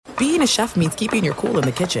being a chef means keeping your cool in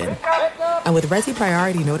the kitchen. And with Resi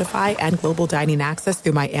Priority Notify and Global Dining Access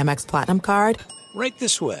through my Amex Platinum card, right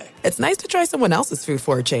this way. It's nice to try someone else's food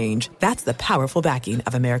for a change. That's the powerful backing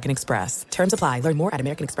of American Express. Terms apply. Learn more at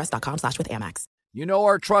americanexpress.com/withAmex. You know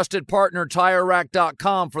our trusted partner,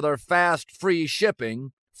 TireRack.com, for their fast, free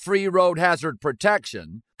shipping, free road hazard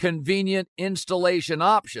protection, convenient installation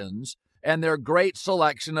options, and their great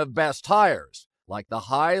selection of best tires, like the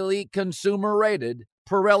highly consumer-rated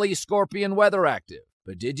Pirelli Scorpion Weather Active.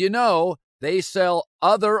 But did you know they sell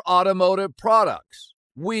other automotive products?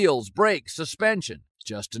 Wheels, brakes, suspension,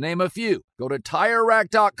 just to name a few. Go to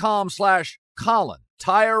TireRack.com/Colin.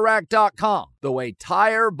 TireRack.com, the way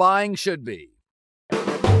tire buying should be.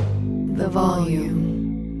 The volume.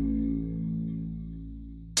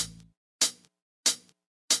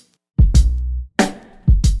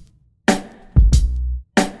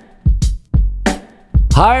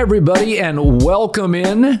 Hi, everybody, and welcome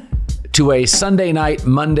in to a Sunday night,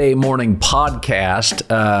 Monday morning podcast.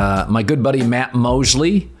 My good buddy Matt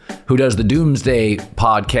Mosley, who does the Doomsday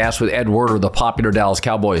podcast with Ed Werder, the popular Dallas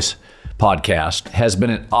Cowboys podcast, has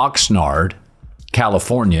been in Oxnard,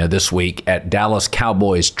 California this week at Dallas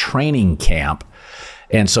Cowboys training camp.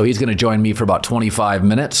 And so he's going to join me for about 25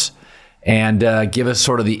 minutes and give us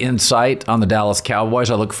sort of the insight on the Dallas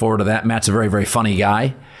Cowboys. I look forward to that. Matt's a very, very funny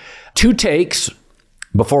guy. Two takes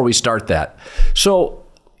before we start that. So,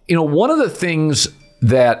 you know, one of the things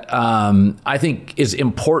that I think is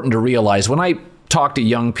important to realize when I talk to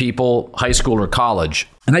young people, high school or college,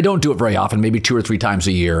 and I don't do it very often, maybe 2 or 3 times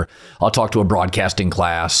a year, I'll talk to a broadcasting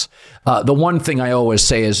class. The one thing I always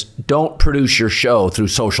say is don't produce your show through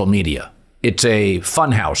social media. It's a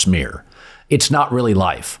funhouse mirror. It's not really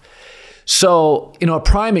life. So, you know, a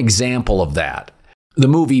prime example of that, the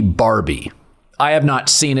movie Barbie. I have not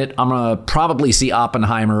seen it. I'm going to probably see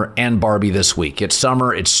Oppenheimer and Barbie this week. It's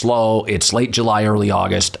summer. It's slow. It's late July, early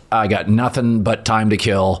August. I got nothing but time to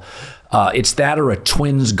kill. It's that or a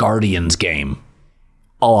Twins Guardians game.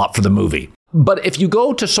 All up for the movie. But if you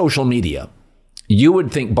go to social media, you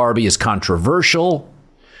would think Barbie is controversial,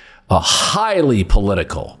 highly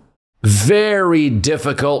political, very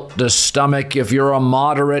difficult to stomach if you're a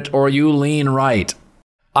moderate or you lean right.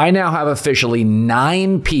 I now have officially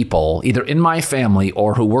 9 people, either in my family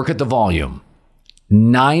or who work at the Volume.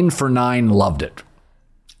 9 for 9 loved it.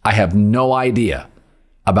 I have no idea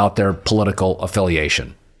about their political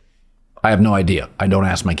affiliation. I have no idea. I don't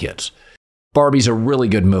ask my kids. Barbie's a really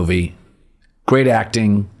good movie. Great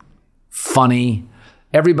acting. Funny.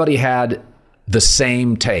 Everybody had the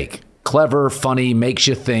same take. Clever, funny, makes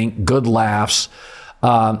you think, good laughs.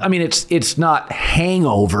 I mean, it's not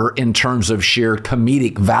Hangover in terms of sheer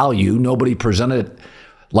comedic value. Nobody presented it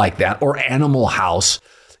like that. Or Animal House.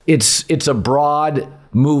 It's a broad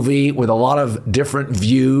movie with a lot of different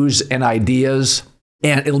views and ideas,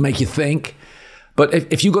 and it'll make you think. But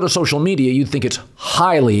if you go to social media, you'd think it's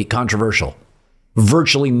highly controversial.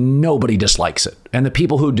 Virtually nobody dislikes it. And the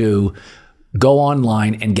people who do go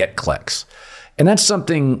online and get clicks. And that's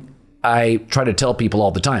something I try to tell people all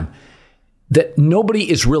the time. That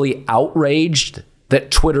nobody is really outraged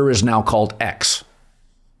that Twitter is now called X.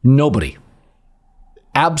 Nobody.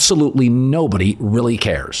 Absolutely nobody really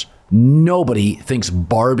cares. Nobody thinks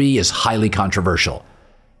Barbie is highly controversial,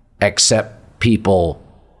 except people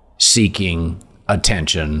seeking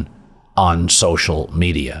attention on social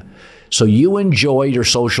media. So you enjoy your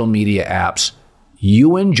social media apps.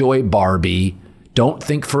 You enjoy Barbie. Don't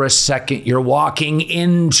think for a second you're walking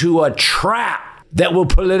into a trap that will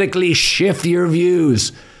politically shift your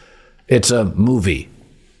views. It's a movie.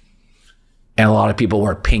 And a lot of people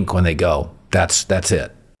wear pink when they go. That's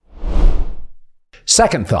it.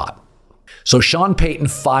 Second thought. So Sean Payton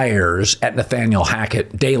fires at Nathaniel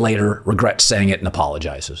Hackett. Day later, regrets saying it and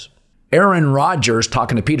apologizes. Aaron Rodgers,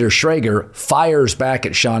 talking to Peter Schrager, fires back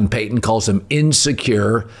at Sean Payton, calls him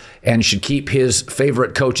insecure, and should keep his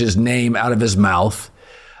favorite coach's name out of his mouth.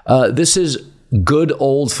 This is good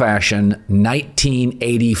old-fashioned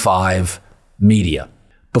 1985 media,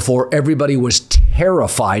 before everybody was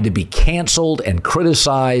terrified to be canceled and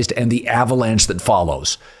criticized and the avalanche that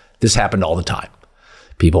follows. This happened all the time.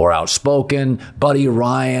 People were outspoken. Buddy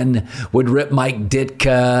Ryan would rip Mike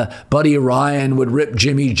Ditka. Buddy Ryan would rip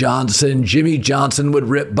Jimmy Johnson. Jimmy Johnson would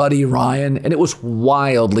rip Buddy Ryan. And it was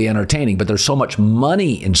wildly entertaining. But there's so much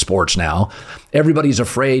money in sports now. Everybody's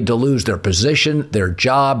afraid to lose their position, their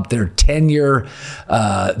job, their tenure,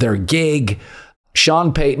 their gig.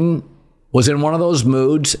 Sean Payton was in one of those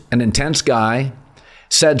moods, an intense guy,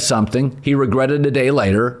 said something. He regretted a day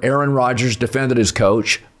later. Aaron Rodgers defended his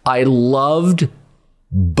coach. I loved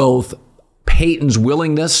both Payton's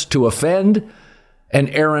willingness to offend and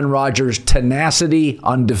Aaron Rodgers' tenacity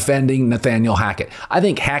on defending Nathaniel Hackett. I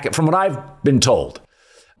think Hackett, from what I've been told,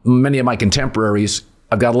 many of my contemporaries,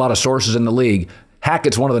 I've got a lot of sources in the league,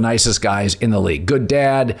 Hackett's one of the nicest guys in the league. Good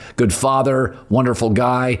dad, good father, wonderful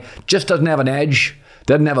guy, just doesn't have an edge,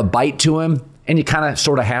 doesn't have a bite to him, and you kind of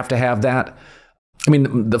sort of have to have that. I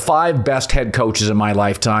mean, the 5 best head coaches in my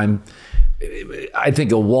lifetime, I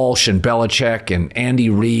think of Walsh and Belichick and Andy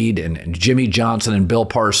Reid and Jimmy Johnson and Bill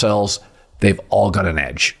Parcells. They've all got an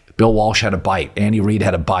edge. Bill Walsh had a bite. Andy Reid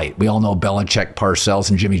had a bite. We all know Belichick, Parcells,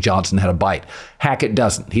 and Jimmy Johnson had a bite. Hackett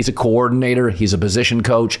doesn't. He's a coordinator. He's a position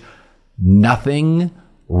coach. Nothing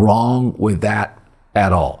wrong with that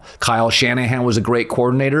at all. Kyle Shanahan was a great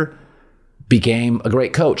coordinator, became a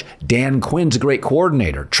great coach. Dan Quinn's a great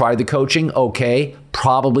coordinator. Tried the coaching, okay,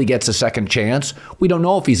 probably gets a second chance. We don't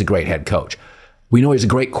know if he's a great head coach. We know he's a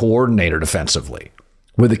great coordinator defensively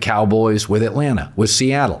with the Cowboys, with Atlanta, with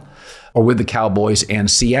Seattle, or with the Cowboys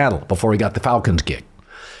and Seattle before he got the Falcons gig.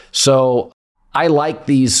 So I like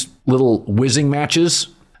these little whizzing matches,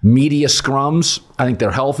 media scrums. I think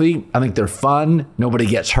they're healthy. I think they're fun. Nobody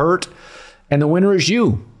gets hurt. And the winner is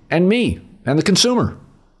you and me and the consumer.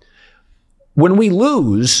 When we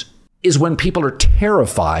lose is when people are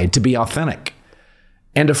terrified to be authentic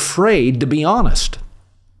and afraid to be honest.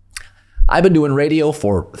 I've been doing radio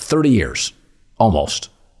for 30 years, almost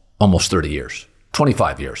 30 years,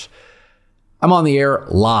 25 years. I'm on the air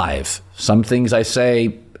live. Some things I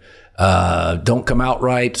say don't come out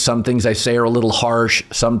right. Some things I say are a little harsh.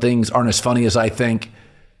 Some things aren't as funny as I think.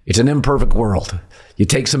 It's an imperfect world. You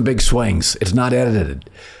take some big swings. It's not edited.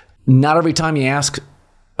 Not every time you ask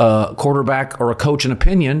a quarterback or a coach an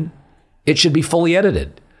opinion, it should be fully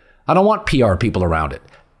edited. I don't want PR people around it.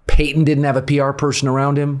 Payton didn't have a PR person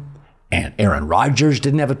around him, and Aaron Rodgers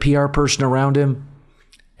didn't have a PR person around him.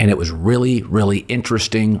 And it was really, really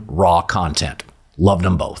interesting, raw content. Loved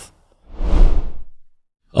them both.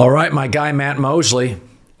 All right, my guy, Matt Mosley,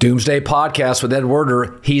 Doomsday Podcast with Ed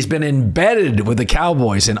Werder. He's been embedded with the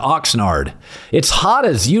Cowboys in Oxnard. It's hot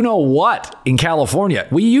as you know what in California.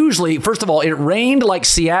 We usually, first of all, it rained like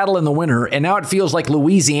Seattle in the winter, and now it feels like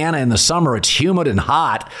Louisiana in the summer. It's humid and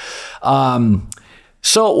hot.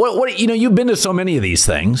 So what you've been to so many of these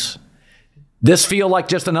things. This feel like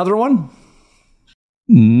just another one?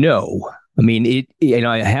 No. I mean,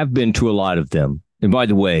 I have been to a lot of them. And by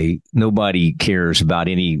the way, nobody cares about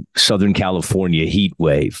any Southern California heat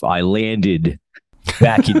wave. I landed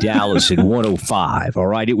back in Dallas at 105. All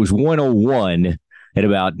right. It was 101 at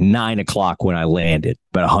about 9 o'clock when I landed,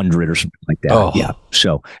 about 100 or something like that. Oh. Yeah.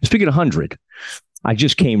 So speaking of 100, I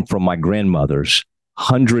just came from my grandmother's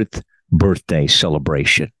 100th birthday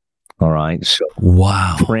celebration. All right. So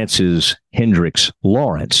wow. Frances Hendricks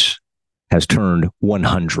Lawrence has turned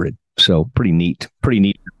 100. So pretty neat.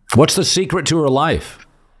 What's the secret to her life?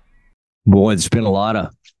 Boy, it's been a lot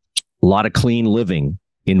of clean living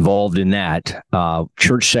involved in that.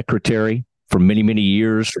 Church secretary for many, many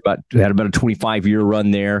years, had about a 25-year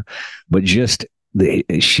run there. But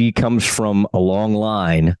she comes from a long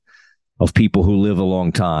line of people who live a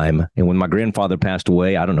long time. And when my grandfather passed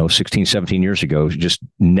away, I don't know, 16, 17 years ago, just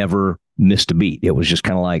never missed a beat. It was just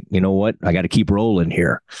kind of like, you know what? I got to keep rolling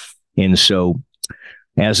here. And so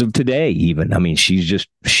as of today, even, I mean,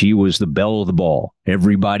 she was the belle of the ball.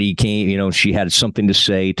 Everybody came, she had something to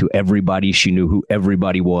say to everybody. She knew who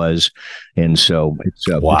everybody was. And so it's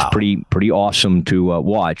pretty awesome to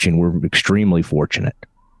watch. And we're extremely fortunate.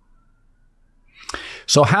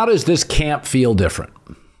 So how does this camp feel different?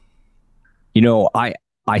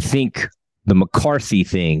 I think the McCarthy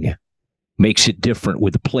thing makes it different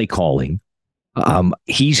with the play calling.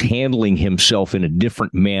 He's handling himself in a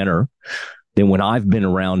different manner than when I've been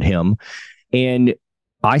around him. And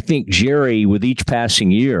I think Jerry, with each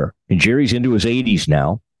passing year, and Jerry's into his 80s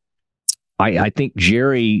now, I think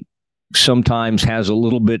Jerry sometimes has a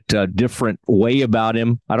little bit different way about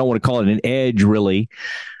him. I don't want to call it an edge, really,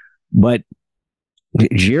 but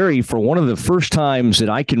Jerry, for one of the first times that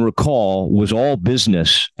I can recall, was all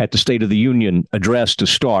business at the State of the Union address to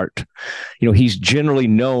start. He's generally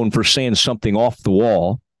known for saying something off the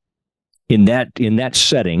wall in that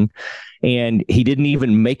setting, and he didn't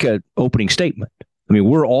even make an opening statement. I mean,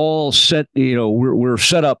 we're all set, we're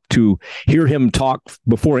set up to hear him talk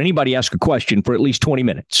before anybody asks a question for at least 20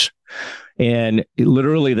 minutes. And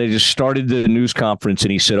literally, they just started the news conference,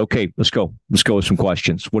 and he said, okay, let's go with some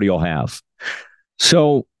questions. What do y'all have?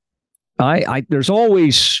 So there's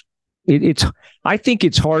always, I think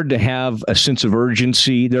it's hard to have a sense of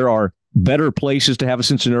urgency. There are better places to have a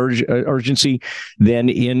sense of urgency than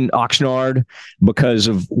in Oxnard because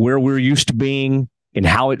of where we're used to being. and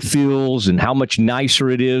how it feels and how much nicer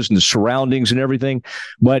it is and the surroundings and everything.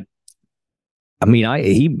 But I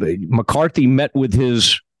mean, McCarthy met with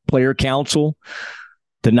his player council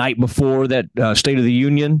the night before that State of the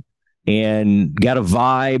Union and got a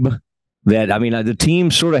vibe that, I mean, the team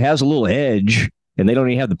sort of has a little edge, and they don't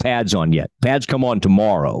even have the pads on yet. Pads come on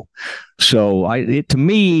tomorrow. So to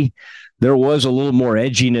me, there was a little more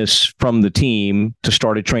edginess from the team to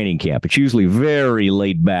start a training camp. It's usually very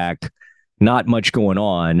laid back, not much going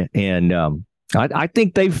on. And I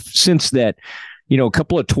think they've, since that, a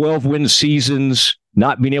couple of 12-win seasons,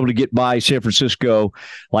 not being able to get by San Francisco,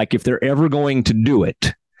 like if they're ever going to do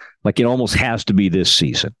it, like it almost has to be this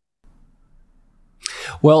season.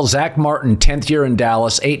 Well, Zach Martin, 10th year in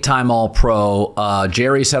Dallas, 8-time All-Pro.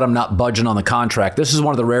 Jerry said, I'm not budging on the contract. This is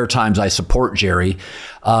one of the rare times I support Jerry.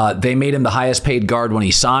 They made him the highest paid guard when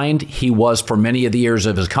he signed. He was for many of the years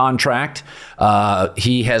of his contract.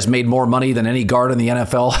 He has made more money than any guard in the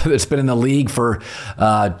NFL that's been in the league for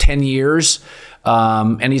 10 years.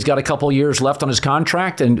 And he's got a couple years left on his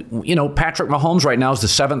contract. And, Patrick Mahomes right now is the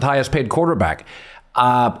 7th highest paid quarterback.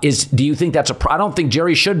 Do you think I don't think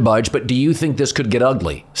Jerry should budge, but do you think this could get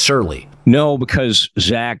ugly? Surely. No, because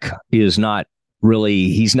Zach is not really,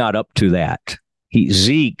 he's not up to that.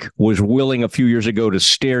 Zeke was willing a few years ago to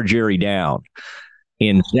stare Jerry down,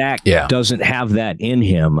 and Zach doesn't have that in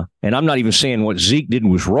him. And I'm not even saying what Zeke did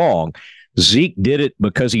was wrong. Zeke did it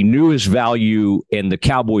because he knew his value, and the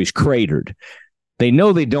Cowboys cratered. They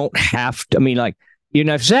know they don't have to. I mean,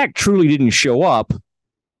 if Zach truly didn't show up,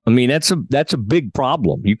 I mean, that's a big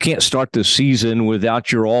problem. You can't start the season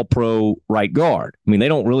without your all-pro right guard. I mean, they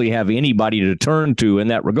don't really have anybody to turn to in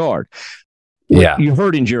that regard. What you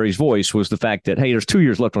heard in Jerry's voice was the fact that, hey, there's 2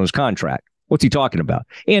 years left on his contract. What's he talking about?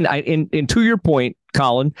 And to your point,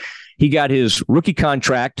 Colin, he got his rookie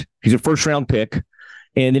contract. He's a first-round pick.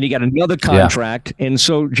 And then he got another contract. Yeah. And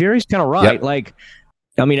so Jerry's kind of right. Yep.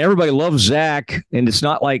 Everybody loves Zach, and it's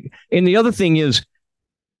not like – and the other thing is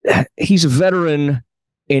he's a veteran –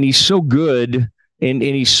 and he's so good, and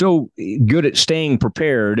he's so good at staying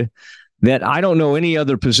prepared that I don't know any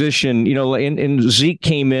other position, and Zeke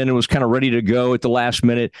came in and was kind of ready to go at the last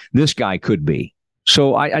minute. This guy could be.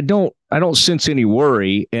 So I don't sense any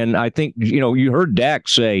worry. And I think, you heard Dak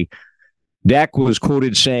was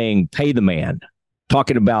quoted saying, pay the man,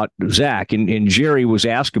 talking about Zach. And Jerry was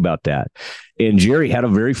asked about that. And Jerry had a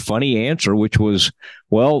very funny answer, which was,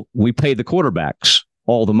 well, we pay the quarterbacks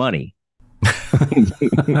all the money.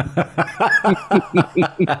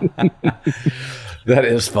 That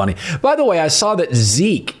is funny. By the way, I saw that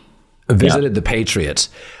Zeke visited the Patriots.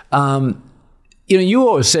 You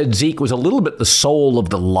always said Zeke was a little bit the soul of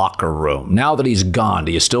the locker room. Now that he's gone,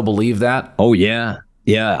 do you still believe that? Oh, yeah.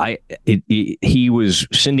 Yeah. He was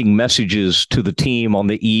sending messages to the team on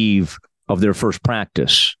the eve of their first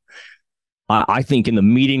practice. I think in the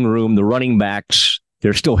meeting room, the running backs,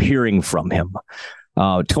 they're still hearing from him.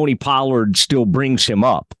 Tony Pollard still brings him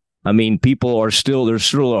up. I mean, there's still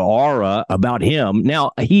an aura about him.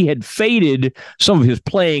 Now, he had faded some of his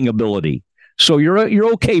playing ability. So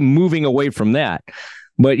you're okay moving away from that.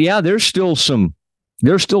 But yeah, there's still some,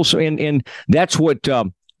 and that's what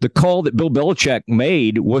the call that Bill Belichick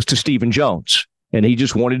made was to Stephen Jones. And he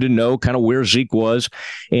just wanted to know kind of where Zeke was.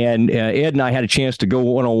 And Ed and I had a chance to go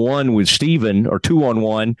one-on-one with Stephen, or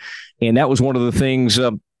 2-on-1. And that was one of the things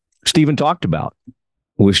Stephen talked about,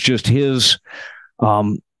 was just his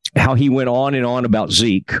how he went on and on about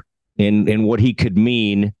Zeke and what he could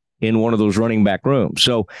mean in one of those running back rooms.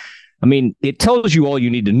 So, I mean, it tells you all you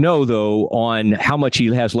need to know, though, on how much he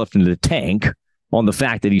has left in the tank, on the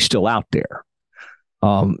fact that he's still out there.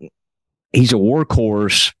 He's a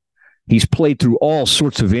workhorse. He's played through all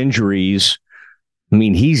sorts of injuries. I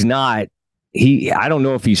mean, I don't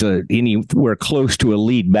know if he's anywhere close to a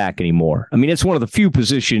lead back anymore. I mean, it's one of the few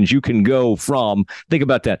positions you can go from. Think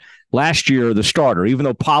about that. Last year, the starter, even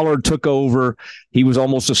though Pollard took over, he was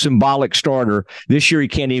almost a symbolic starter. This year, he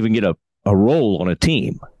can't even get a role on a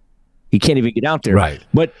team. He can't even get out there. Right.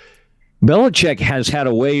 But Belichick has had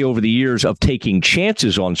a way over the years of taking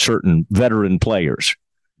chances on certain veteran players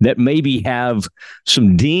that maybe have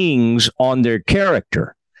some dings on their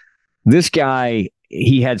character. This guy,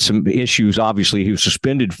 he had some issues. Obviously, he was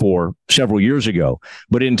suspended for several years ago.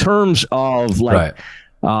 But in terms of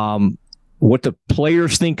what the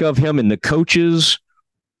players think of him and the coaches,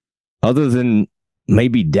 other than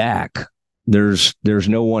maybe Dak, there's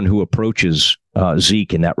no one who approaches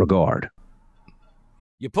Zeke in that regard.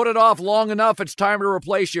 You put it off long enough, it's time to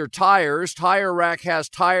replace your tires. Tire Rack has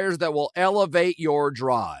tires that will elevate your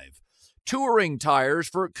drive. Touring tires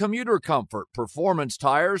for commuter comfort, performance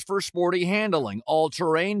tires for sporty handling,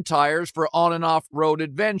 all-terrain tires for on and off-road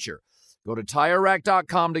adventure. Go to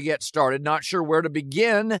TireRack.com to get started. Not sure where to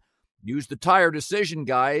begin? Use the Tire Decision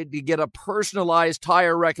Guide to get a personalized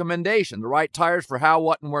tire recommendation, the right tires for how,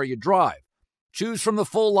 what, and where you drive. Choose from the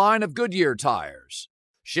full line of Goodyear tires.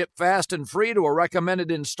 Ship fast and free to a recommended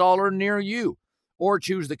installer near you. Or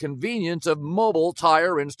choose the convenience of mobile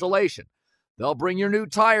tire installation. They'll bring your new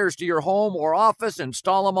tires to your home or office and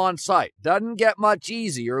install them on site. Doesn't get much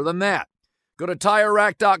easier than that. Go to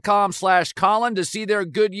TireRack.com/Colin to see their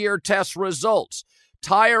Goodyear test results,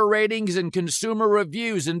 tire ratings, and consumer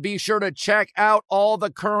reviews, and be sure to check out all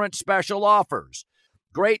the current special offers.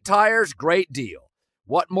 Great tires, great deal.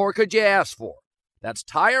 What more could you ask for? That's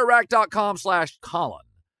TireRack.com/Colin.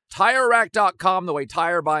 TireRack.com, the way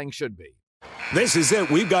tire buying should be. This is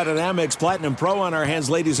it. We've got an Amex Platinum Pro on our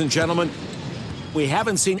hands, ladies and gentlemen. We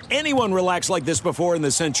haven't seen anyone relax like this before in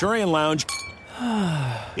the Centurion Lounge.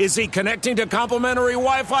 Is he connecting to complimentary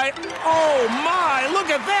Wi-Fi? Oh, my! Look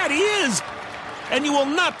at that! He is! And you will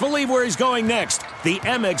not believe where he's going next. The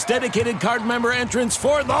Amex dedicated card member entrance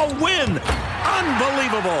for the win!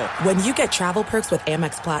 Unbelievable! When you get travel perks with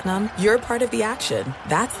Amex Platinum, you're part of the action.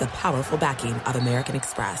 That's the powerful backing of American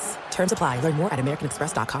Express. Terms apply. Learn more at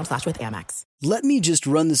americanexpress.com/withAmex. "Let me just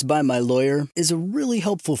run this by my lawyer" is a really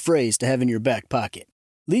helpful phrase to have in your back pocket.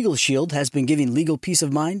 Legal Shield has been giving legal peace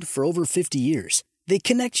of mind for over 50 years. They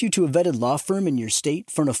connect you to a vetted law firm in your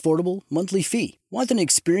state for an affordable monthly fee. Want an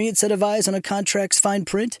experienced set of eyes on a contract's fine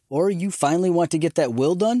print? Or you finally want to get that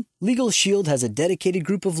will done? Legal Shield has a dedicated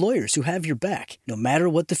group of lawyers who have your back, no matter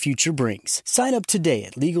what the future brings. Sign up today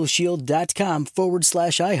at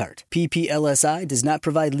LegalShield.com/iHeart. PPLSI does not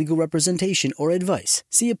provide legal representation or advice.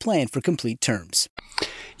 See a plan for complete terms.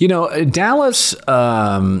 You know, Dallas,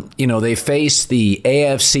 they face the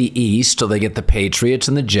AFC East, so they get the Patriots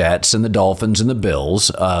and the Jets and the Dolphins and the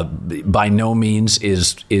Bills. By no means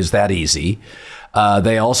is that easy.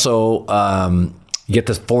 They also get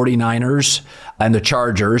the 49ers and the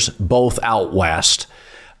Chargers, both out west.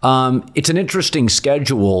 It's an interesting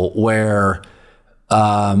schedule where,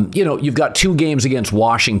 you've got 2 games against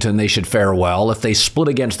Washington. They should fare well. If they split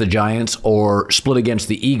against the Giants or split against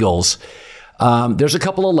the Eagles, there's a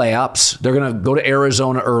couple of layups. They're going to go to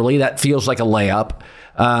Arizona early. That feels like a layup.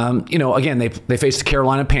 Again, they face the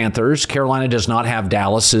Carolina Panthers. Carolina does not have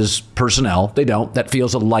Dallas's personnel. They don't. That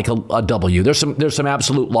feels like a W. There's some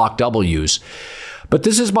absolute lock W's. But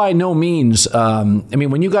this is by no means,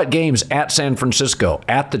 when you got games at San Francisco,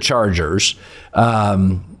 at the Chargers, a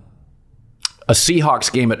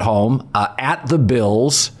Seahawks game at home, at the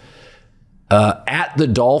Bills, at the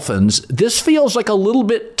Dolphins, this feels like a little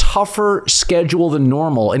bit tougher schedule than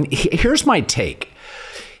normal. And here's my take,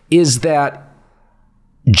 is that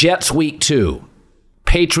Jets week 2,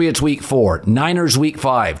 Patriots week 4, Niners week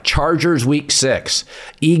 5, Chargers week 6,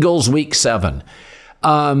 Eagles week 7.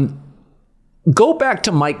 Go back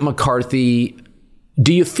to Mike McCarthy.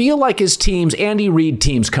 Do you feel like his teams, Andy Reid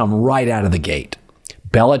teams, come right out of the gate?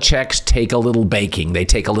 Belichick's take a little baking. They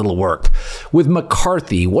take a little work. With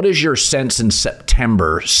McCarthy, what is your sense in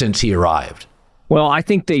September since he arrived? Well, I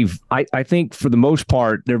think I think for the most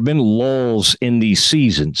part, there have been lulls in these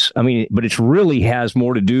seasons. But it really has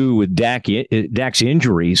more to do with Dak's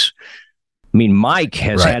injuries. Mike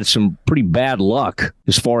has had some pretty bad luck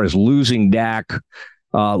as far as losing Dak,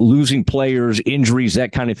 losing players, injuries,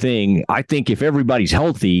 that kind of thing. I think if everybody's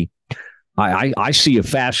healthy, I see a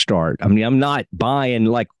fast start. I'm not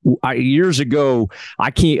buying years ago.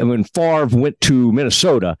 When Favre went to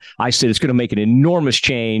Minnesota, I said it's going to make an enormous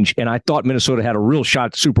change, and I thought Minnesota had a real shot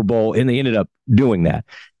at the Super Bowl, and they ended up doing that.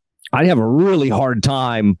 I'd have a really hard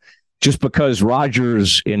time just because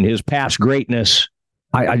Rodgers, in his past greatness,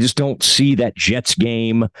 I just don't see that Jets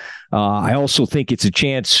game. I also think it's a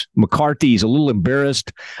chance. McCarthy's a little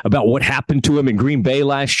embarrassed about what happened to him in Green Bay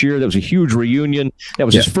last year. That was a huge reunion. That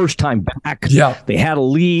was his first time back. Yeah. They had a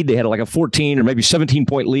lead. They had like a 14 or maybe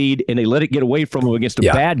 17-point lead, and they let it get away from him against a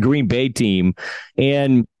bad Green Bay team.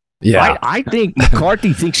 And I think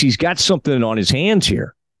McCarthy thinks he's got something on his hands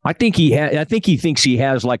here. I think he thinks he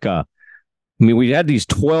has like a. We've had these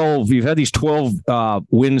 12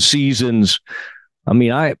 win seasons.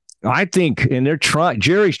 I think, and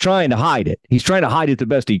Jerry's trying to hide it. He's trying to hide it the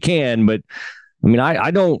best he can. But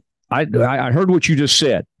I heard what you just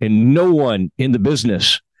said, and no one in the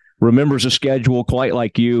business remembers a schedule quite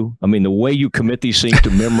like you. The way you commit these things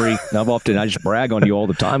to memory. I just brag on you all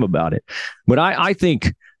the time about it. But I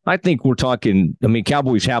think we're talking.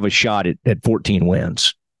 Cowboys have a shot at 14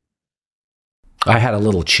 wins. I had a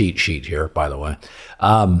little cheat sheet here, by the way.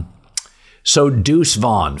 So Deuce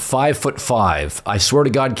Vaughn, 5'5". I swear to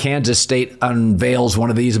God, Kansas State unveils one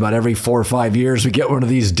of these about every 4 or 5 years. We get one of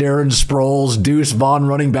these Darren Sproles, Deuce Vaughn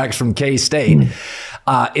running backs from K-State.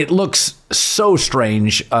 It looks so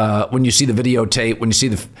strange when you see the videotape, when you see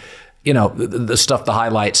the stuff, the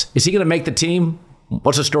highlights. Is he going to make the team?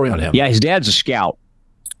 What's the story on him? Yeah, his dad's a scout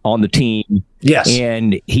on the team. Yes.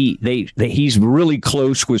 And he's really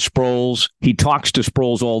close with Sproles. He talks to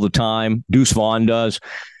Sproles all the time. Deuce Vaughn does.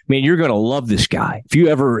 Man, you're going to love this guy. If you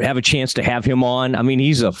ever have a chance to have him on, I mean,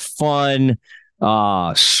 he's a fun,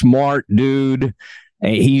 smart dude.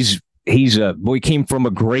 He came from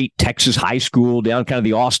a great Texas high school down kind of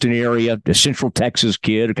the Austin area, the Central Texas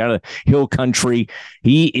kid, kind of hill country.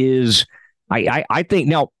 He is, I think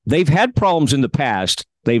now they've had problems in the past.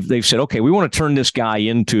 They've said, okay, we want to turn this guy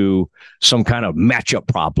into some kind of matchup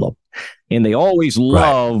problem. And they always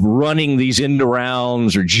love running these end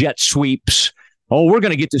arounds or jet sweeps. Oh, we're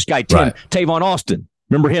going to get this guy, Tavon Austin.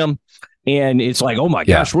 Remember him? And it's like, oh, my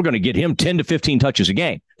gosh, we're going to get him 10 to 15 touches a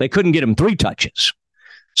game. They couldn't get him 3 touches.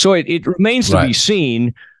 So it remains to be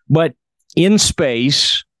seen. But in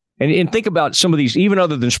space, and think about some of these, even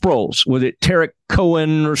other than Sproles, with it Tarek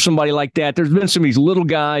Cohen or somebody like that. There's been some of these little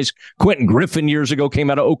guys. Quentin Griffin years ago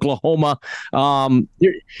came out of Oklahoma.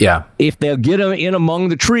 If they'll get him in among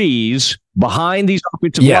the trees behind these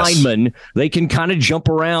offensive linemen, they can kind of jump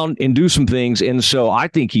around and do some things. And so I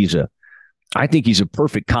think he's a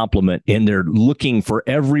perfect complement, and they're looking for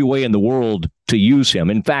every way in the world to use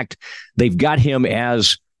him. In fact, they've got him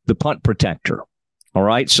as the punt protector. All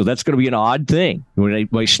right, so that's going to be an odd thing. When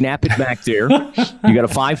they snap it back there, you got a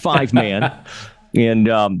 5'5" man. And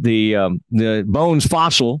the Bones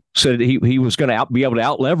Fossil said he was going to be able to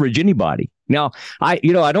out-leverage anybody. Now, I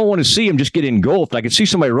don't want to see him just get engulfed. I could see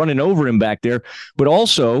somebody running over him back there. But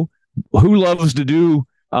also, who loves to do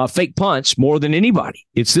fake punts more than anybody?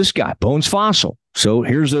 It's this guy, Bones Fossil. So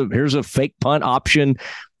here's a fake punt option.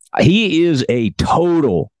 He is a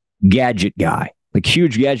total gadget guy, like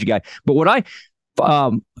huge gadget guy.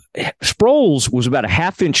 But Sproles was about a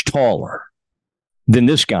half-inch taller than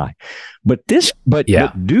this guy, but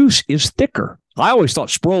Deuce is thicker. I always thought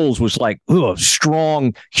Sproles was like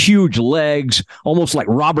strong, huge legs, almost like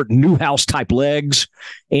Robert Newhouse type legs,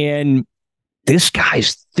 and this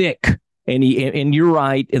guy's thick. And you're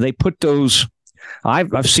right. They put those.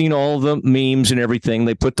 I've seen all the memes and everything.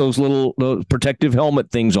 They put those protective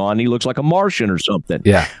helmet things on. He looks like a Martian or something.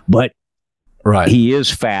 Yeah, but he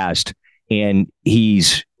is fast. And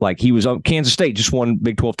he was on Kansas State, just won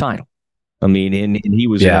Big 12 title. I mean, and he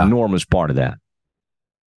was an enormous part of that.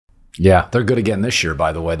 Yeah, they're good again this year,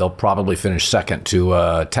 by the way. They'll probably finish second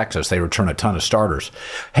to Texas. They return a ton of starters.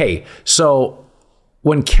 Hey, so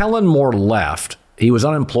when Kellen Moore left, he was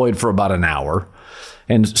unemployed for about an hour.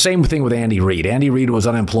 And same thing with Andy Reid. Andy Reid was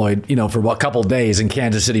unemployed, for a couple of days, and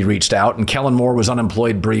Kansas City reached out. And Kellen Moore was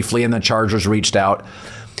unemployed briefly, and the Chargers reached out.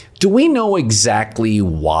 Do we know exactly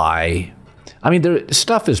why? I mean, the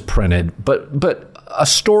stuff is printed, but a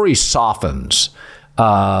story softens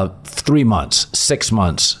 3 months, 6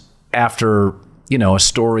 months after, a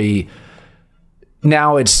story.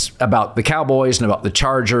 Now it's about the Cowboys and about the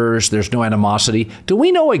Chargers. There's no animosity. Do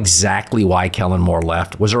we know exactly why Kellen Moore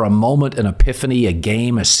left? Was there a moment, an epiphany, a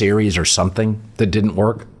game, a series, or something that didn't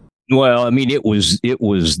work? Well, I mean, it was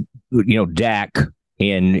Dak.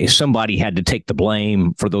 And somebody had to take the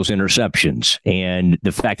blame for those interceptions. And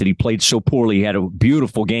the fact that he played so poorly, he had a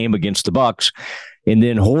beautiful game against the Bucs and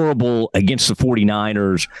then horrible against the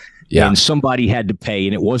 49ers. Yeah. And somebody had to pay,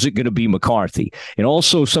 and it wasn't going to be McCarthy. And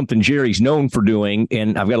also something Jerry's known for doing,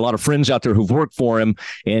 and I've got a lot of friends out there who've worked for him,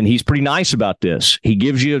 and he's pretty nice about this. He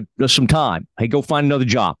gives you some time. Hey, go find another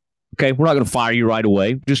job. Okay, we're not going to fire you right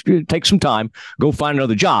away. Just take some time. Go find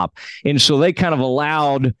another job. And so they kind of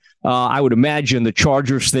allowed, I would imagine, the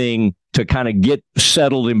Chargers thing to kind of get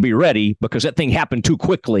settled and be ready, because that thing happened too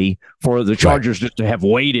quickly for the Chargers just to have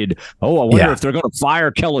waited. Oh, I wonder if they're going to fire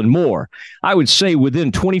Kellen Moore. I would say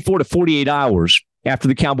within 24 to 48 hours after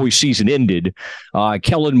the Cowboys season ended,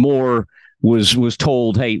 Kellen Moore was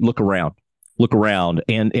told, hey, look around.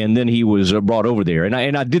 And then he was brought over there. And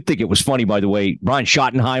I did think it was funny, by the way. Brian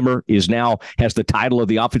Schottenheimer has the title of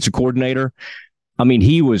the offensive coordinator. I mean,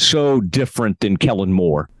 he was so different than Kellen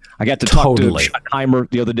Moore. I got to talk to Schottenheimer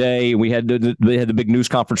the other day. They had the big news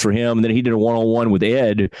conference for him, and then he did a one-on-one with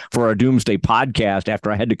Ed for our Doomsday podcast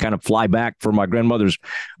after I had to kind of fly back for my grandmother's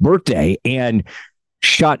birthday. And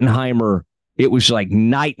Schottenheimer, it was like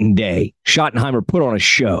night and day. Schottenheimer put on a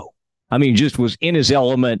show. I mean, just was in his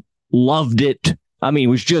element. Loved it. I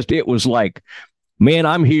mean, it was like man,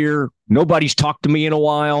 I'm here. Nobody's talked to me in a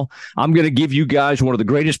while. I'm going to give you guys one of the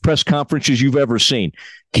greatest press conferences you've ever seen.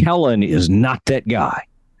 Kellen is not that guy.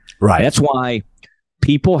 Right. That's why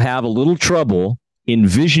people have a little trouble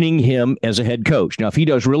envisioning him as a head coach. Now, if he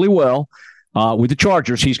does really well with the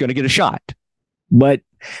Chargers, he's going to get a shot. But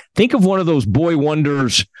think of one of those boy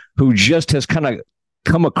wonders who just has kind of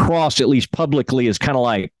come across, at least publicly, as kind of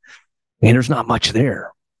like, man, there's not much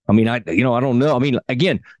there. I mean, I don't know. I mean,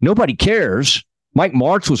 again, nobody cares. Mike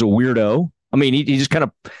Martz was a weirdo. I mean, he just kind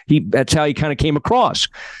of, that's how he kind of came across.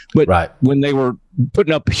 But when they were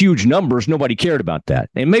putting up huge numbers, nobody cared about that.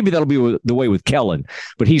 And maybe that'll be the way with Kellen.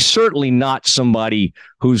 But he's certainly not somebody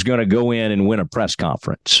who's going to go in and win a press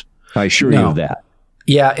conference. I assure you of that.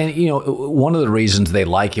 Yeah, and one of the reasons they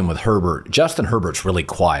like him with Herbert, Justin Herbert's really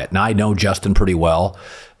quiet. Now, I know Justin pretty well,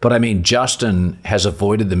 but I mean, Justin has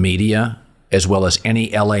avoided the media as well as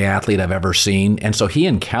any LA athlete I've ever seen. And so he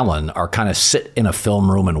and Kellen are kind of sit in a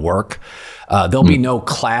film room and work. There'll be no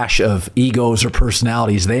clash of egos or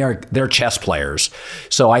personalities. They're chess players.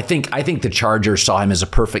 So I think the Chargers saw him as a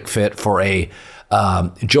perfect fit for a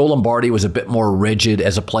Joe Lombardi was a bit more rigid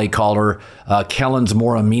as a play caller. Kellen's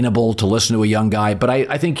more amenable to listen to a young guy. But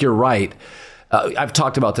I think you're right. I've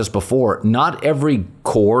talked about this before. Not every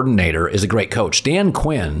coordinator is a great coach. Dan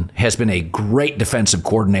Quinn has been a great defensive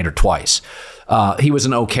coordinator twice. He was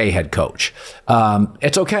an okay head coach.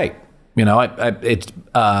 It's okay. I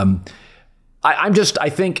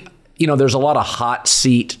think, there's a lot of hot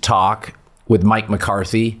seat talk with Mike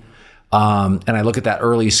McCarthy. And I look at that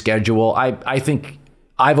early schedule. I think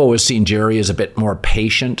I've always seen Jerry as a bit more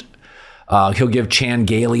patient. He'll give Chan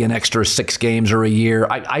Gailey an extra 6 games or a year.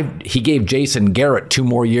 He gave Jason Garrett 2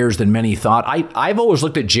 more years than many thought. I've always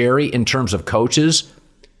looked at Jerry in terms of coaches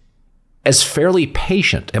as fairly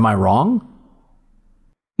patient. Am I wrong?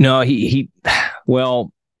 No, he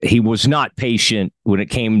was not patient when it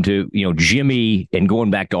came to, Jimmy and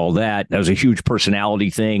going back to all that. That was a huge personality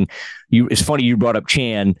thing. It's funny you brought up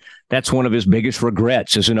Chan. That's one of his biggest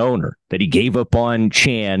regrets as an owner, that he gave up on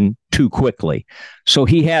Chan too quickly. So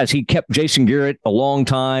he kept Jason Garrett a long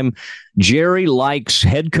time. Jerry likes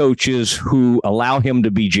head coaches who allow him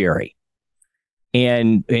to be Jerry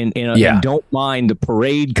and don't mind the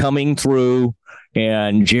parade coming through.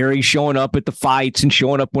 And Jerry showing up at the fights and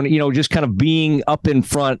showing up when, just kind of being up in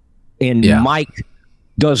front. And Mike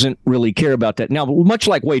doesn't really care about that. Now, much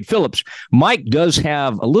like Wade Phillips, Mike does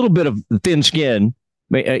have a little bit of thin skin,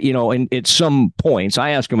 and at some points. I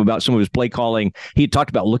asked him about some of his play calling. He had talked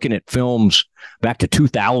about looking at films back to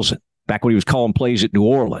 2000, back when he was calling plays at New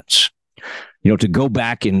Orleans. To go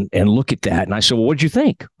back and look at that. And I said, well, what'd you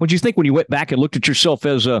think? What'd you think when you went back and looked at yourself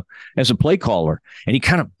as a play caller? And he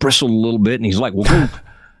kind of bristled a little bit, and he's like, well,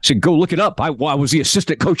 go look it up. I was the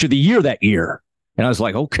assistant coach of the year that year. And I was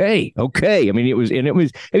like, okay. I mean,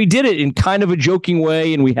 he did it in kind of a joking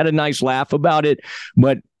way, and we had a nice laugh about it.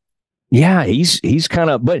 But yeah, he's kind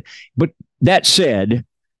of, but that said,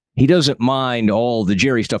 he doesn't mind all the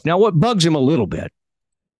Jerry stuff. Now, what bugs him a little bit,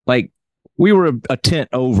 like we were a tent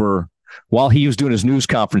over while he was doing his news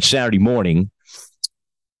conference Saturday morning,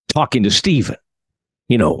 talking to Steven,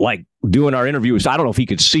 like doing our interviews. I don't know if he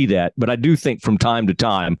could see that, but I do think from time to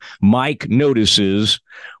time, Mike notices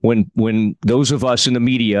when those of us in the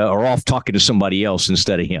media are off talking to somebody else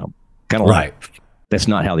instead of him. Kind of right. Like, that's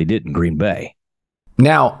not how they did in Green Bay.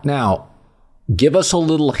 Now, give us a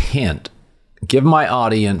little hint. Give my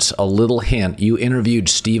audience a little hint. You interviewed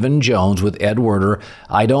Stephen Jones with Ed Werder.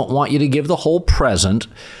 I don't want you to give the whole present,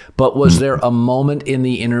 but was there a moment in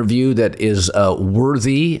the interview that is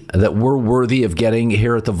worthy, that we're worthy of getting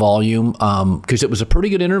here at the Volume? Because it was a pretty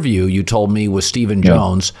good interview, you told me, with Stephen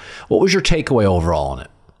Jones. What was your takeaway overall on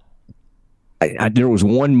it? There was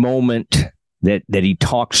one moment that he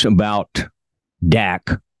talks about Dak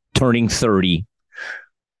turning 30,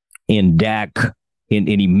 and Dak, and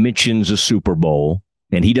he mentions a Super Bowl,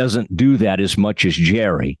 and he doesn't do that as much as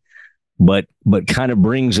Jerry, but kind of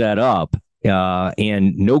brings that up.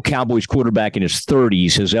 And no Cowboys quarterback in his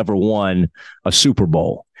 30s has ever won a Super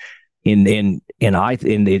Bowl. And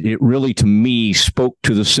it really, to me, spoke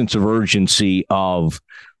to the sense of urgency of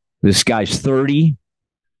this guy's 30.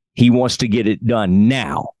 He wants to get it done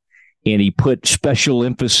now. And he put special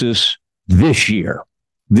emphasis this year.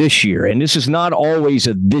 And this is not always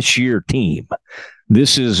a this year team.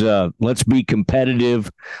 This is let's be competitive.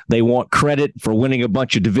 They want credit for winning a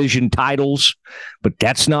bunch of division titles, but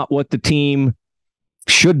that's not what the team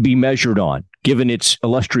should be measured on, given its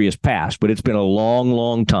illustrious past. But it's been a long,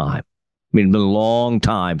 long time. I mean, it's been a long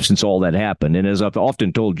time since all that happened. And as I've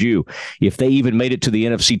often told you, if they even made it to the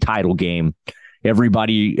NFC title game,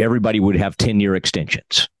 everybody would have 10-year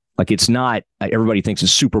extensions. Like it's not, everybody thinks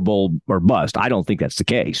it's Super Bowl or bust. I don't think that's the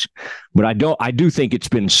case. But I do think it's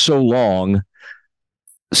been so long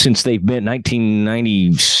since they've been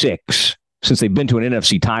 1996, since they've been to an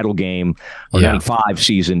NFC title game or 95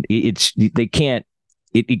 season. It can't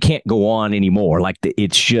go on anymore. Like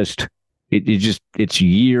it's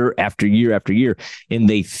year after year after year. And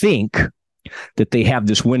they think that they have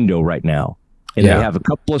this window right now. And they have a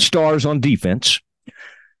couple of stars on defense.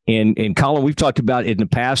 And Colin, we've talked about in the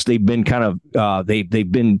past, they've been kind of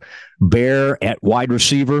they've been bare at wide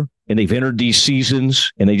receiver, and they've entered these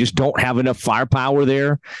seasons, and they just don't have enough firepower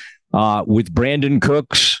there. With Brandon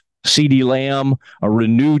Cooks, CeeDee Lamb, a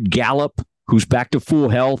renewed Gallup, who's back to full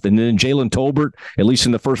health, and then Jalen Tolbert, at least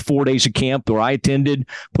in the first 4 days of camp where I attended,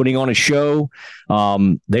 putting on a show.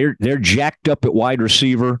 They're jacked up at wide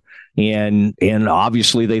receiver, and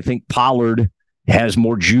obviously they think Pollard has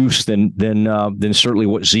more juice than certainly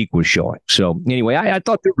what Zeke was showing. So anyway, I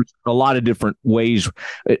thought there was a lot of different ways.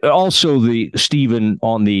 Also, Stephen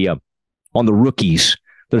on the rookies,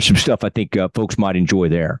 there's some stuff I think folks might enjoy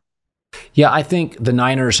there. Yeah, I think the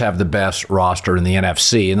Niners have the best roster in the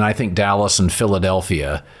NFC, and I think Dallas and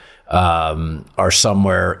Philadelphia are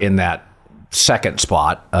somewhere in that second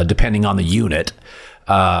spot, depending on the unit.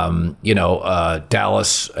 Dallas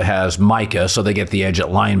has Micah, so they get the edge at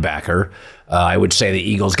linebacker. I would say the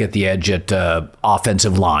Eagles get the edge at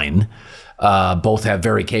offensive line. Both have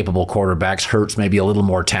very capable quarterbacks. Hurts may be a little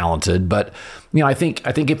more talented, but I think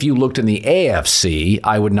if you looked in the AFC,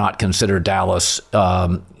 I would not consider Dallas.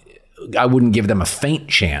 I wouldn't give them a faint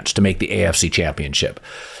chance to make the AFC Championship.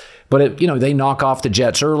 But they knock off the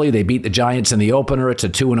Jets early. They beat the Giants in the opener. It's a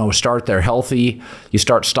 2-0 start. They're healthy. You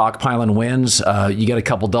start stockpiling wins. You get a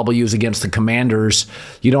couple W's against the Commanders.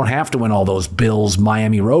 You don't have to win all those Bills,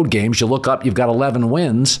 Miami road games. You look up, you've got 11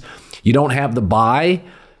 wins. You don't have the bye,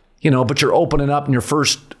 but you're opening up in your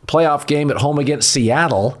first playoff game at home against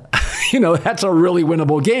Seattle. That's a really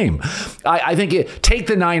winnable game. I think take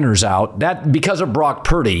the Niners out. That because of Brock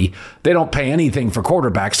Purdy, they don't pay anything for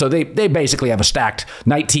quarterbacks, so they basically have a stacked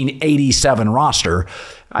 1987 roster.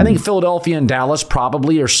 I think Philadelphia and Dallas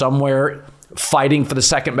probably are somewhere fighting for the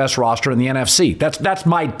second best roster in the NFC. That's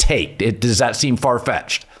my take. Does that seem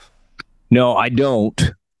far-fetched? No, I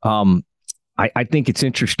don't. I think it's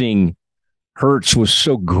interesting. Hurts was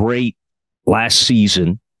so great last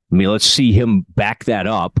season. I mean, let's see him back that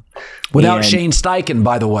up. Without Shane Steichen,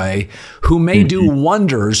 by the way, who may do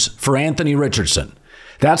wonders for Anthony Richardson.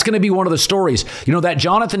 That's going to be one of the stories. That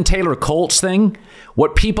Jonathan Taylor Colts thing,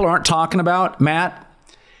 what people aren't talking about, Matt,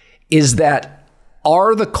 is that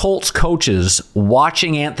are the Colts coaches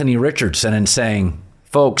watching Anthony Richardson and saying,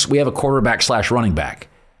 folks, we have a quarterback/running back.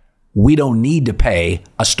 We don't need to pay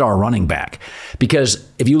a star running back. Because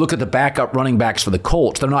if you look at the backup running backs for the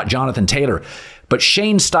Colts, they're not Jonathan Taylor. But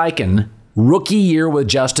Shane Steichen, rookie year with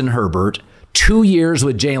Justin Herbert, 2 years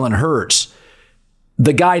with Jalen Hurts,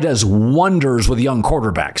 the guy does wonders with young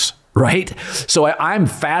quarterbacks, right? So I'm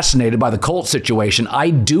fascinated by the Colts situation. I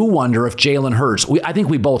do wonder if Jalen Hurts, I think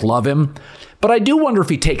we both love him, but I do wonder if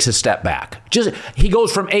he takes a step back. He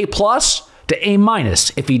goes from A+ to A-,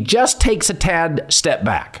 if he just takes a tad step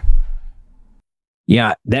back.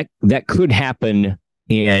 Yeah, that could happen.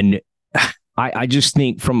 And I just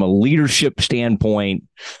think from a leadership standpoint,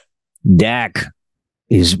 Dak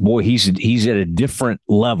he's at a different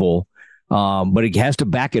level, but he has to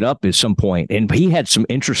back it up at some point. And he had some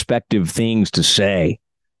introspective things to say,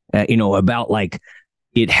 about like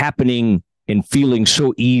it happening and feeling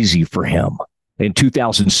so easy for him in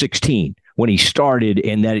 2016 when he started,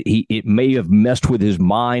 and that it may have messed with his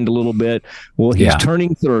mind a little bit. Well, he's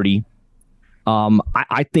turning 30.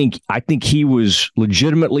 I think he was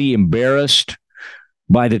legitimately embarrassed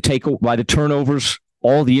by the turnovers,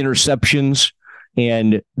 all the interceptions,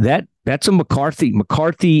 and that's a McCarthy.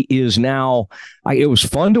 McCarthy is now. It was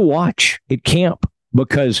fun to watch at camp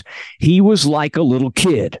because he was like a little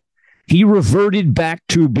kid. He reverted back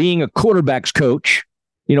to being a quarterback's coach.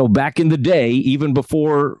 Back in the day, even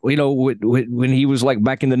before, when he was like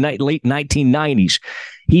back in the late 1990s,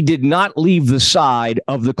 he did not leave the side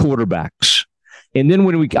of the quarterbacks. And then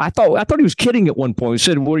I thought he was kidding at one point. He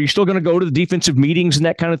said, well, are you still going to go to the defensive meetings and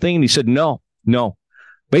that kind of thing? And he said, no.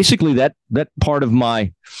 Basically, that part of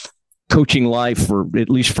my coaching life, for at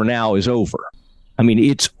least for now, is over. I mean,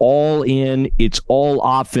 it's all in, it's all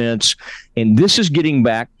offense. And this is getting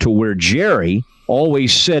back to where Jerry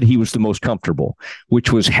always said he was the most comfortable,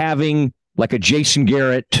 which was having like a Jason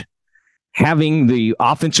Garrett, having the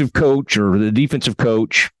offensive coach or the defensive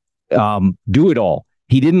coach do it all.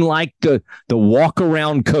 He didn't like the walk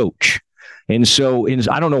around coach. And so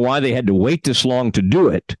I don't know why they had to wait this long to do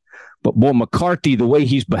it, But boy, McCarthy, the way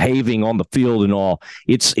he's behaving on the field and all,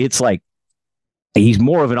 it's like he's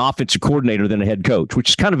more of an offensive coordinator than a head coach, which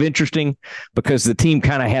is kind of interesting because the team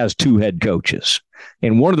kind of has two head coaches.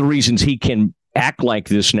 And one of the reasons he can act like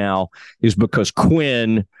this now is because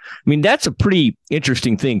Quinn, I mean, that's a pretty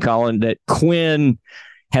interesting thing, Colin, that Quinn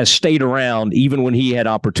has stayed around even when he had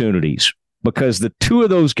opportunities, because the two of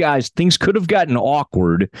those guys, things could have gotten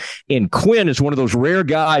awkward. And Quinn is one of those rare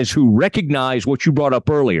guys who recognize what you brought up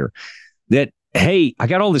earlier, that, hey, I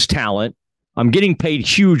got all this talent. I'm getting paid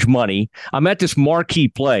huge money. I'm at this marquee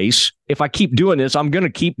place. If I keep doing this, I'm going to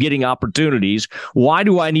keep getting opportunities. Why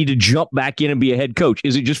do I need to jump back in and be a head coach?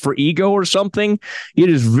 Is it just for ego or something? It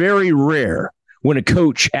is very rare when a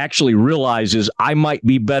coach actually realizes I might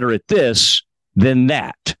be better at this than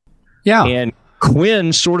that. Yeah. And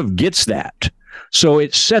Quinn sort of gets that. So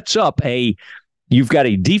it sets up you've got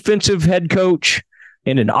a defensive head coach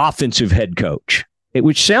and an offensive head coach.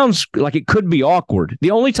 Which sounds like it could be awkward.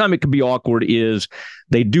 The only time it could be awkward is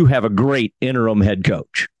they do have a great interim head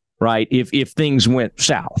coach, right? If things went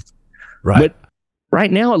south. Right. But right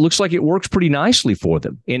now it looks like it works pretty nicely for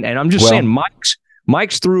them. And I'm just saying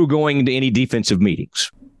Mike's through going to any defensive meetings.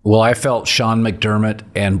 Well, I felt Sean McDermott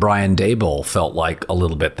and Brian Daboll felt like a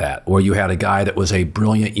little bit that, where you had a guy that was a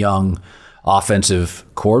brilliant young offensive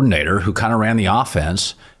coordinator who kind of ran the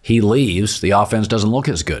offense. He leaves, the offense doesn't look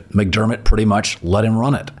as good. McDermott pretty much let him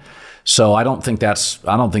run it. So I don't think that's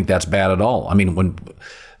bad at all. I mean, when,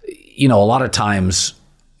 a lot of times,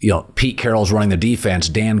 Pete Carroll's running the defense,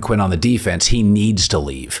 Dan Quinn on the defense, he needs to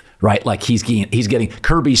leave, right? Like he's getting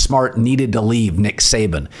Kirby Smart needed to leave Nick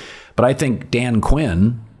Saban. But I think Dan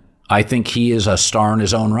Quinn, he is a star in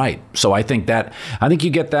his own right. So I think you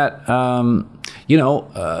get that,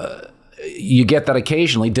 you get that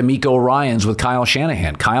occasionally. D'Amico Ryans with Kyle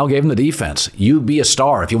Shanahan. Kyle gave him the defense. You be a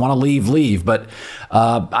star. If you want to leave, leave. But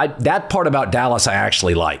that part about Dallas I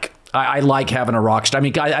actually like. I like having a rock star. I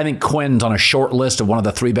mean, I think Quinn's on a short list of one of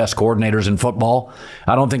the three best coordinators in football.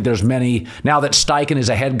 I don't think there's many. Now that Steichen is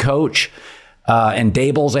a head coach and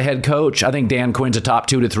Daboll's a head coach, I think Dan Quinn's a top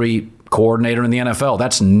 2 to 3 coordinator in the NFL.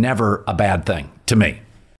 That's never a bad thing to me.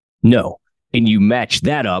 No. And you match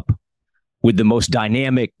that up with the most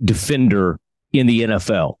dynamic defender in the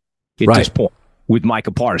NFL at this point, with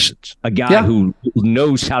Micah Parsons, a guy who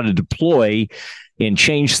knows how to deploy and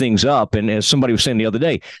change things up. And as somebody was saying the other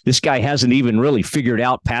day, this guy hasn't even really figured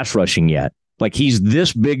out pass rushing yet. Like he's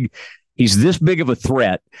this big of a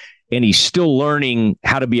threat, and he's still learning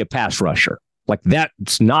how to be a pass rusher. Like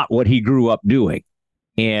that's not what he grew up doing.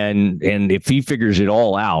 And if he figures it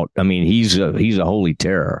all out, I mean, he's a holy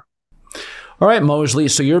terror. All right, Mosley,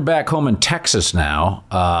 so you're back home in Texas now.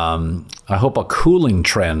 I hope a cooling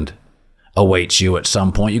trend awaits you at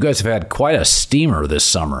some point. You guys have had quite a steamer this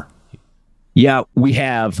summer. Yeah, we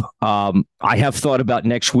have. I have thought about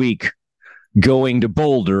next week going to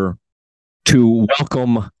Boulder to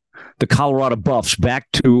welcome the Colorado Buffs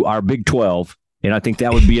back to our Big 12, and I think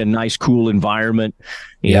that would be a nice, cool environment.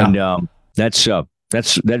 And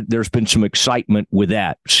there's been some excitement with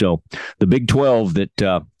that. So the Big 12 that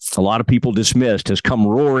a lot of people dismissed has come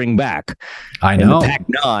roaring back. I know. And the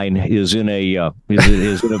Pac-9 is in a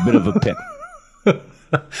bit of a pit.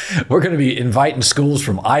 We're going to be inviting schools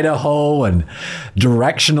from Idaho and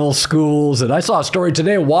directional schools. And I saw a story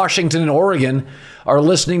today, Washington and Oregon are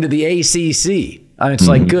listening to the ACC. I mean, it's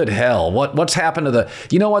like, good hell. What's happened to the...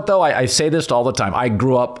 You know what, though? I say this all the time. I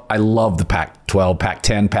grew up, I loved the Pac-12,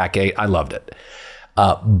 Pac-10, Pac-8. I loved it.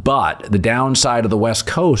 But the downside of the West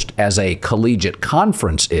Coast as a collegiate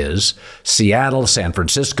conference is Seattle, San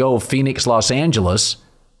Francisco, Phoenix, Los Angeles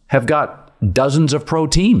have got dozens of pro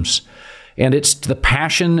teams. And it's the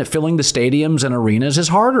passion filling the stadiums and arenas is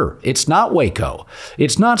harder. It's not Waco.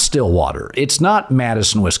 It's not Stillwater. It's not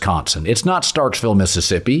Madison, Wisconsin. It's not Starksville,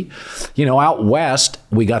 Mississippi. Out west,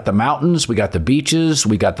 we got the mountains, we got the beaches,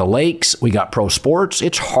 we got the lakes, we got pro sports.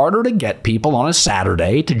 It's harder to get people on a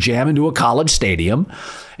Saturday to jam into a college stadium.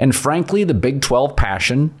 And frankly, the Big 12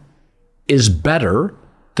 passion is better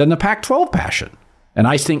than the Pac-12 passion. And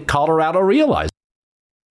I think Colorado realized.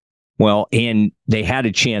 Well, and they had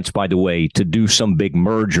a chance, by the way, to do some big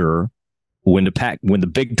merger when the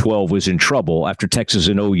Big 12 was in trouble after Texas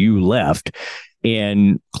and OU left,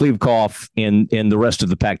 and Klevkoff and the rest of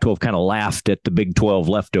the Pac-12 kind of laughed at the Big 12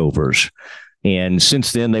 leftovers. And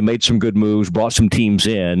since then, they made some good moves, brought some teams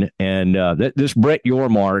in, and this Brett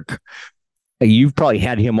Yormark, you've probably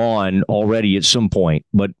had him on already at some point,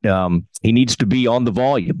 but he needs to be on the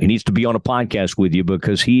volume. He needs to be on a podcast with you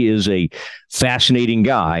because he is a fascinating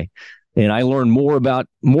guy. And I learn more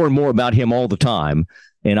and more about him all the time.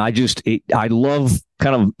 And I love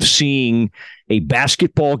kind of seeing a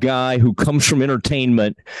basketball guy who comes from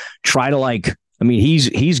entertainment try to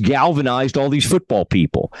he's galvanized all these football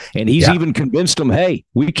people, and he's even convinced them, hey,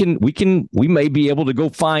 we may be able to go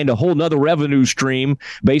find a whole nother revenue stream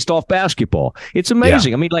based off basketball. It's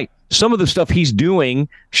amazing. Yeah. Some of the stuff he's doing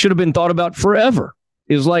should have been thought about forever.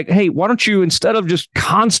 Is like, hey, why don't you, instead of just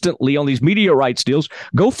constantly on these media rights deals,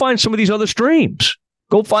 go find some of these other streams.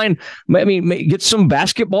 Go find, get some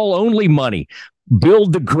basketball only money.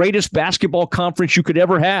 Build the greatest basketball conference you could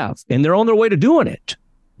ever have. And they're on their way to doing it.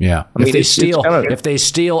 Yeah. If they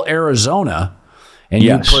steal Arizona and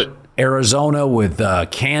you put Arizona with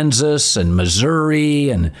Kansas and Missouri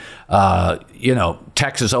and,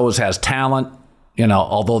 Texas always has talent,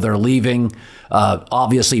 although they're leaving.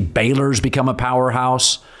 Obviously, Baylor's become a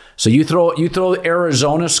powerhouse. So you throw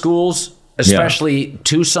Arizona schools, especially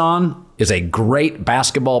Tucson, is a great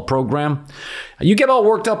basketball program. You get all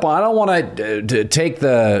worked up on. I don't want to take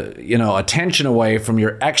the attention away from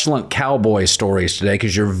your excellent cowboy stories today,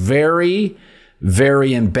 because you're very,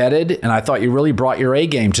 very embedded, and I thought you really brought your A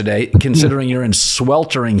game today, considering you're in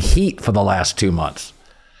sweltering heat for the last 2 months.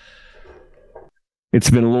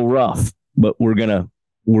 It's been a little rough, but we're gonna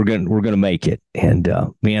make it. And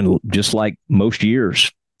man, just like most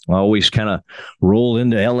years, I always kind of roll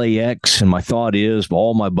into LAX, and my thought is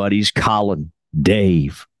all my buddies, Colin,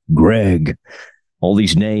 Dave, Greg, all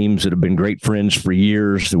these names that have been great friends for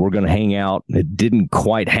years, that we're going to hang out. It didn't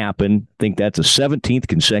quite happen. I think that's a 17th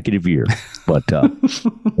consecutive year, but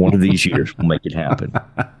one of these years we'll make it happen.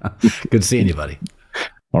 Good seeing you, buddy.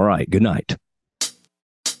 All right. Good night.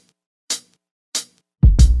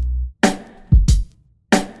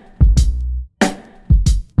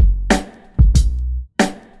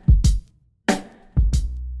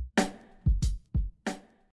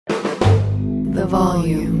 The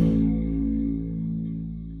volume.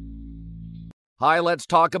 Hi, let's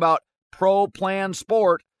talk about Pro Plan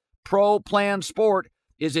Sport. Pro Plan Sport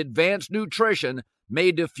is advanced nutrition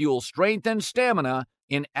made to fuel strength and stamina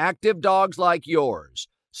in active dogs like yours.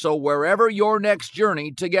 So wherever your next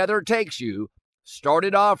journey together takes you, start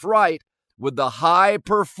it off right with the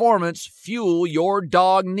high-performance fuel your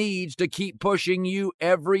dog needs to keep pushing you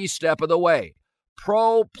every step of the way.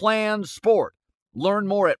 Pro Plan Sport. Learn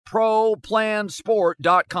more at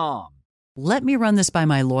ProPlansport.com. "Let me run this by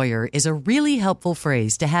my lawyer" is a really helpful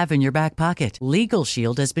phrase to have in your back pocket. Legal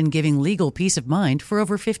Shield has been giving legal peace of mind for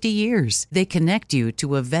over 50 years. They connect you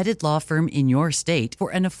to a vetted law firm in your state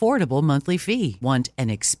for an affordable monthly fee. Want an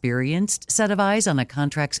experienced set of eyes on a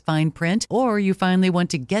contract's fine print? Or you finally want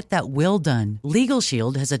to get that will done? Legal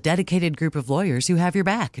Shield has a dedicated group of lawyers who have your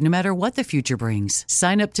back, no matter what the future brings.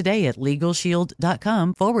 Sign up today at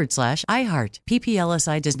LegalShield.com/iHeart.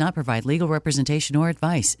 PPLSI does not provide legal representation or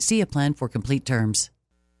advice. See a plan for complete terms.